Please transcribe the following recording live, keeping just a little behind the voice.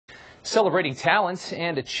Celebrating talent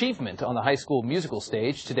and achievement on the high school musical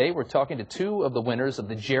stage. Today we're talking to two of the winners of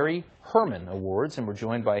the Jerry Herman Awards, and we're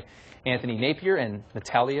joined by Anthony Nappier and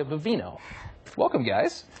Natalia Vivino. Welcome,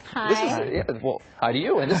 guys. Hi. Well, hi to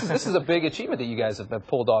you. And this is a big achievement that you guys have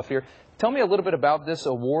pulled off here. Tell me a little bit about this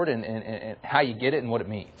award and how you get it and what it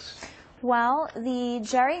means. Well, the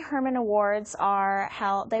Jerry Herman Awards were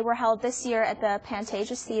held this year at the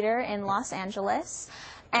Pantages Theater in Los Angeles,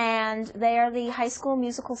 and they are the high school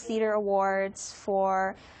musical theater awards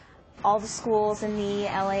for all the schools in the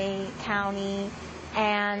LA County.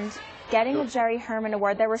 And getting a Jerry Herman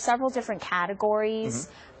Award, there were several different categories,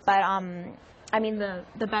 but I mean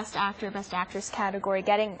the best actor, best actress category,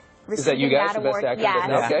 Is that you guys, the best actor?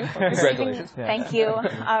 Yes. Okay, congratulations. Thank you.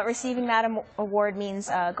 Receiving that award means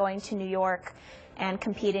going to New York and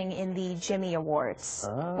competing in the Jimmy Awards,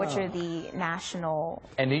 which are the national.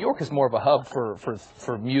 And New York is more of a hub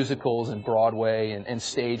for musicals and Broadway and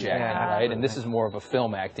stage acting, right? And this is more of a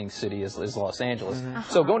film acting city as Los Angeles.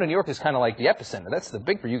 So going to New York is kind of like the epicenter. That's the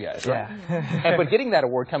big for you guys, right? Yeah. But getting that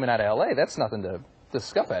award coming out of LA, that's nothing to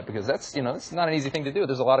scuff at, because that's, it's not an easy thing to do.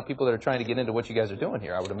 There's a lot of people that are trying to get into what you guys are doing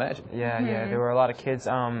here, I would imagine. Yeah, there were a lot of kids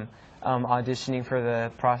auditioning for the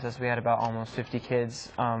process. We had about almost 50 kids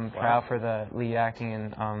out for the lead acting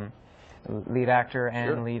and lead actor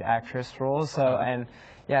and lead actress roles. So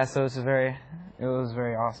so it was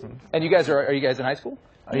very awesome. And you guys are you guys in high school?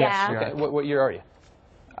 Yeah. Yes. Okay. What year are you?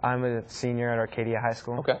 I'm a senior at Arcadia High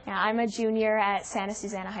School. Okay. Yeah, I'm a junior at Santa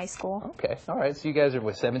Susana High School. Okay. All right. So you guys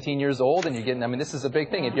are 17 years old, and you're getting. I mean, this is a big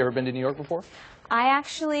thing. Have you ever been to New York before? I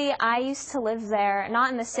used to live there, not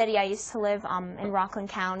in the city. I used to live in Rockland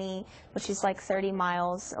County, which is like 30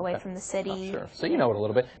 miles away from the city. Oh, sure. So you know it a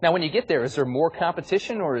little bit. Now, when you get there, is there more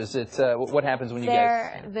competition, or is it what happens when you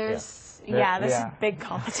guys? There's a big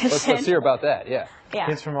competition. Let's hear about that. Yeah.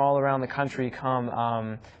 Kids from all around the country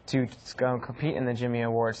come to go compete in the Jimmy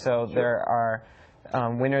Awards. So there are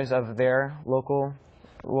winners of their local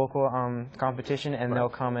competition, and they'll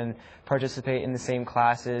come and participate in the same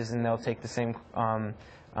classes, and they'll take the same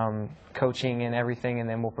coaching and everything, and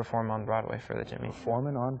then we'll perform on Broadway for the Jimmy.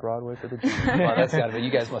 Performing on Broadway for the Jimmy. Wow, that's gotta be.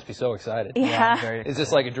 You guys must be so excited. Yeah. Is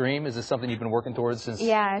this like a dream? Is this something you've been working towards since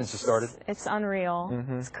you started? It's unreal.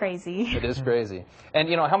 It's crazy. It is crazy. And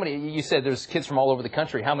how many? You said there's kids from all over the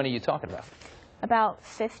country. How many are you talking about? About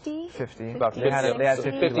 50. 50. About 50. They had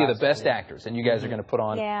 50 of the best actors, and you guys are going to put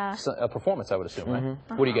on a performance, I would assume, right?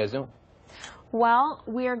 What are you guys doing? Well,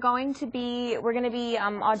 we're going to be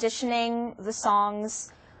auditioning the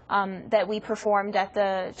songs that we performed at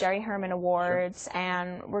the Jerry Herman Awards,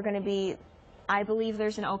 and we're going to be. I believe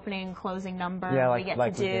there's an opening and closing number we get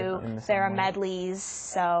to do. There are medleys,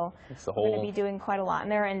 so we're going to be doing quite a lot,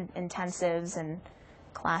 and there are intensives and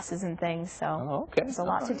classes and things, so there's a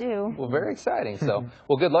lot to do. Well, very exciting. So,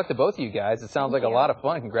 well, good luck to both of you guys. It sounds like a lot of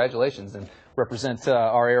fun. Congratulations, and represent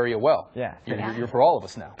our area well. Yeah. You're for all of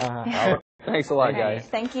us now. Thanks a lot, guys.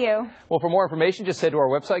 Thank you. Well, for more information, just head to our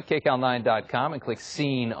website, KCAL9.com, and click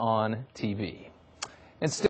Scene on TV. And still